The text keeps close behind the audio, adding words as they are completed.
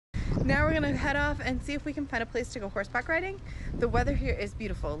Now we're gonna head off and see if we can find a place to go horseback riding. The weather here is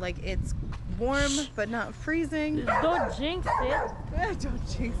beautiful. Like, it's warm but not freezing. Don't jinx it. Don't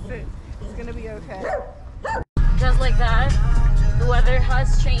jinx it. It's gonna be okay. Just like that, the weather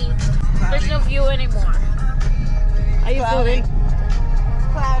has changed. There's no view anymore. Are you feeling?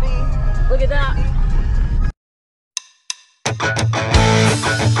 Cloudy. Look at that.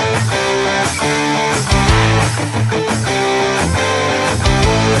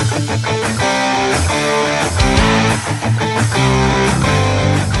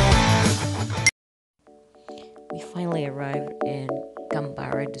 We finally arrived in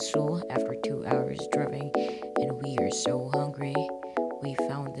Cambara after 2 hours driving, and we are so hungry. We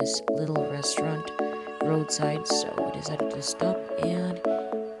found this little restaurant roadside, so we decided to stop and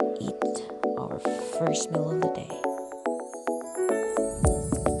eat our first meal of the day.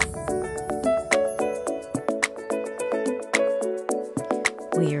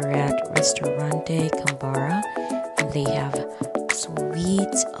 We are at Restaurante Cambara, and they have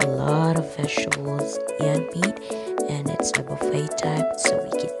sweets, a lot of vegetables and meat, and it's a buffet type, so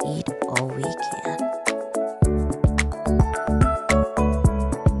we can eat all we can.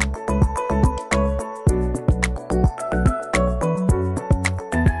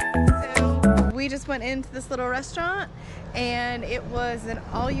 So we just went into this little restaurant and it was an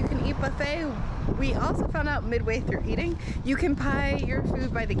all-you-can-eat buffet. We also found out midway through eating, you can buy your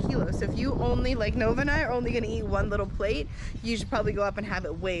food by the kilo. So if you only, like Nova and I, are only gonna eat one little plate, you should probably go up and have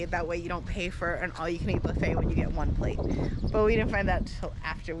it weighed. That way you don't pay for an all-you-can-eat buffet when you get one plate. But we didn't find that until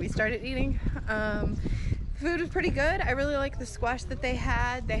after we started eating. Food was pretty good. I really liked the squash that they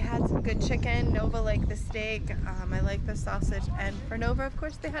had. They had some good chicken. Nova liked the steak. I like the sausage. And for Nova, of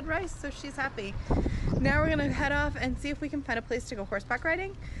course, they had rice, so she's happy. Now we're gonna head off and see if we can find a place to go horseback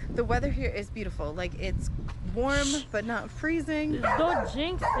riding. The weather here is beautiful. Like, it's warm but not freezing. Don't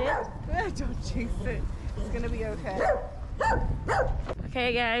jinx it. Don't jinx it. It's gonna be okay.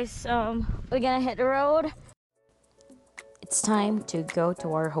 Okay guys, we're gonna hit the road. It's time to go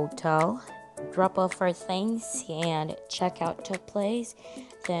to our hotel, drop off our things, and check out the place.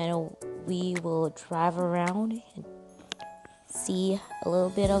 Then we will drive around and see a little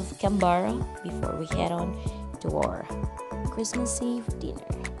bit of Cambara before we head on to our Christmas Eve dinner.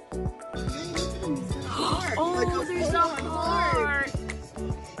 Oh, there's a heart!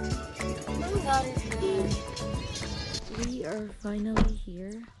 That is good. We are finally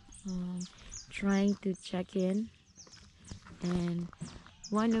here, trying to check in, and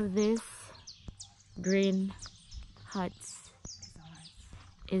one of these green huts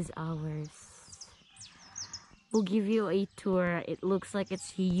is ours. We'll give you a tour. It looks like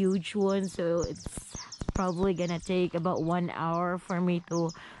it's a huge one, so it's probably gonna take about 1 hour for me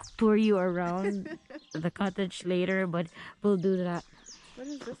to tour you around the cottage later, but we'll do that. What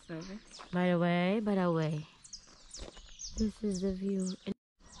is this over? By the way, this is the view.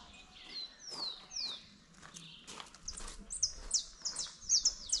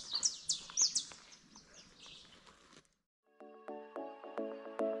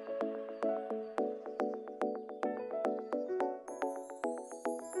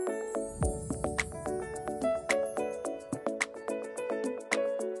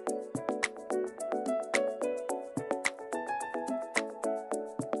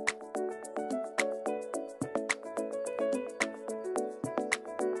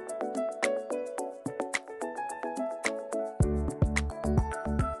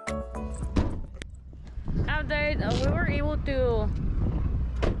 We were able to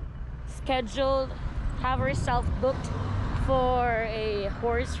have ourselves booked for a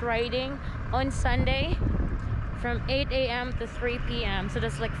horse riding on Sunday from 8 a.m. to 3 p.m. So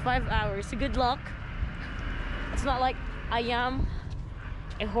that's like 5 hours. So good luck. It's not like I am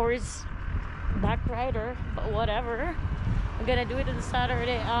a horse back rider, but whatever. I'm gonna do it on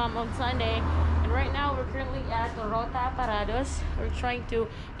Saturday, on Sunday. And right now we're currently at Rota Parados. We're trying to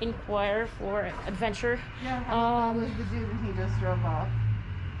inquire for adventure. Yeah, how was the dude and he just drove off?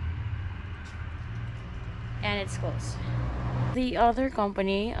 And it's closed. The other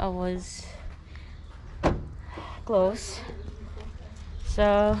company was closed.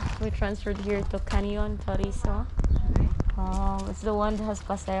 So we transferred here to Canyon Tariso. It's the one that has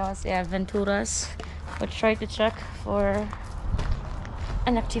paseos, the Aventuras. We'll try to check for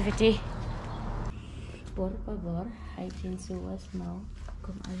an activity. Por favor, hay quien subas mal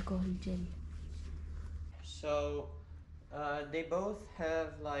con alcohol gel. So they both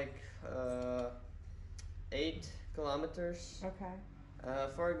have like 8 kilometers. Okay.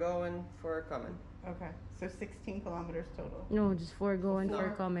 4 going, 4 coming. Okay. So 16 kilometers total. No, just 4 going,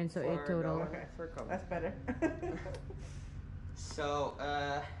 4 coming, so 8 total. Going, Okay. 4 coming. That's better. So,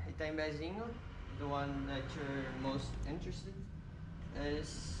 ito yung Mezinho, the one that you're most interested,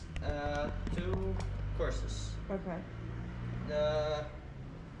 is 2 courses. Okay. The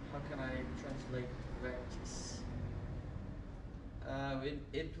how can I translate vectis?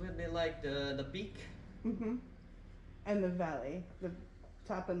 It will be like the peak. Mm-hmm. And the valley, the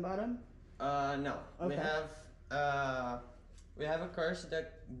top and bottom. No. Okay. We have a course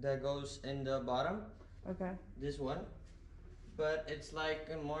that goes in the bottom. Okay. This one, but it's like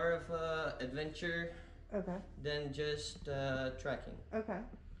more of a adventure Okay. than just trekking. Okay.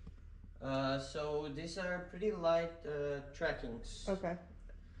 So these are pretty light trekkings. Okay.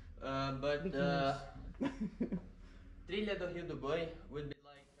 But Beginners. Trilha do Rio do Boi would be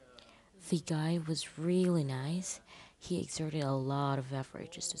like. The guy was really nice. He exerted a lot of effort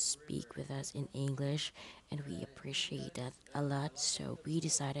just to speak with us in English, and we appreciate that a lot. So we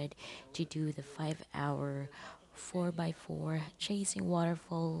decided to do the 5-hour 4x4 chasing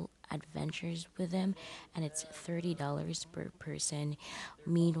waterfall adventures with him, and it's $30 per person.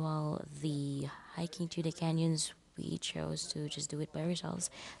 Meanwhile, the hiking to the canyons, we chose to just do it by ourselves,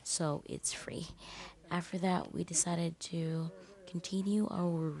 so it's free. After that, we decided to continue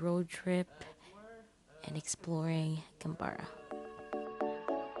our road trip and exploring Cambara.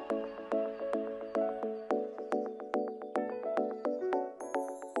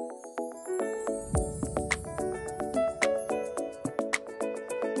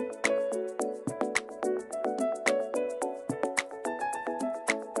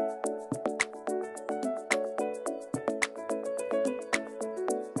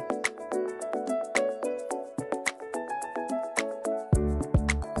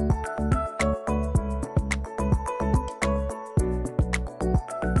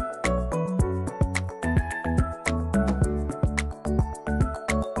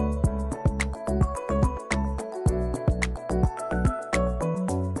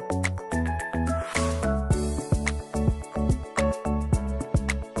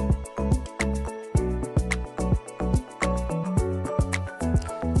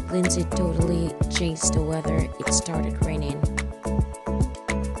 Linsey totally changed the weather. It started raining.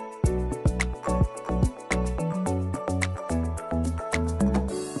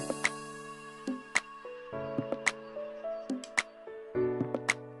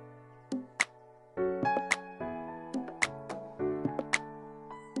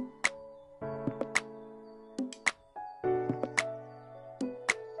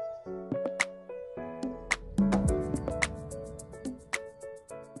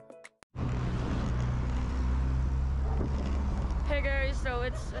 Hey guys, so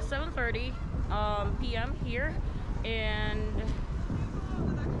it's 7:30 p.m. here, and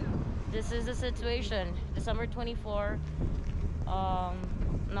this is the situation. December 24. Not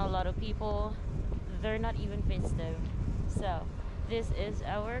a lot of people. They're not even festive. So this is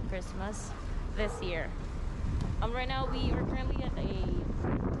our Christmas this year. Right now we are currently at a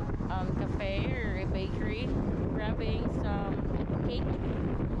cafe or a bakery, grabbing some cake,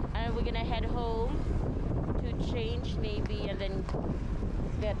 and we're gonna head home to change maybe, and then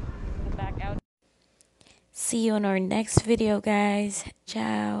get back out. See you on our next video, guys.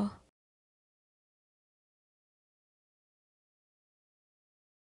 Ciao.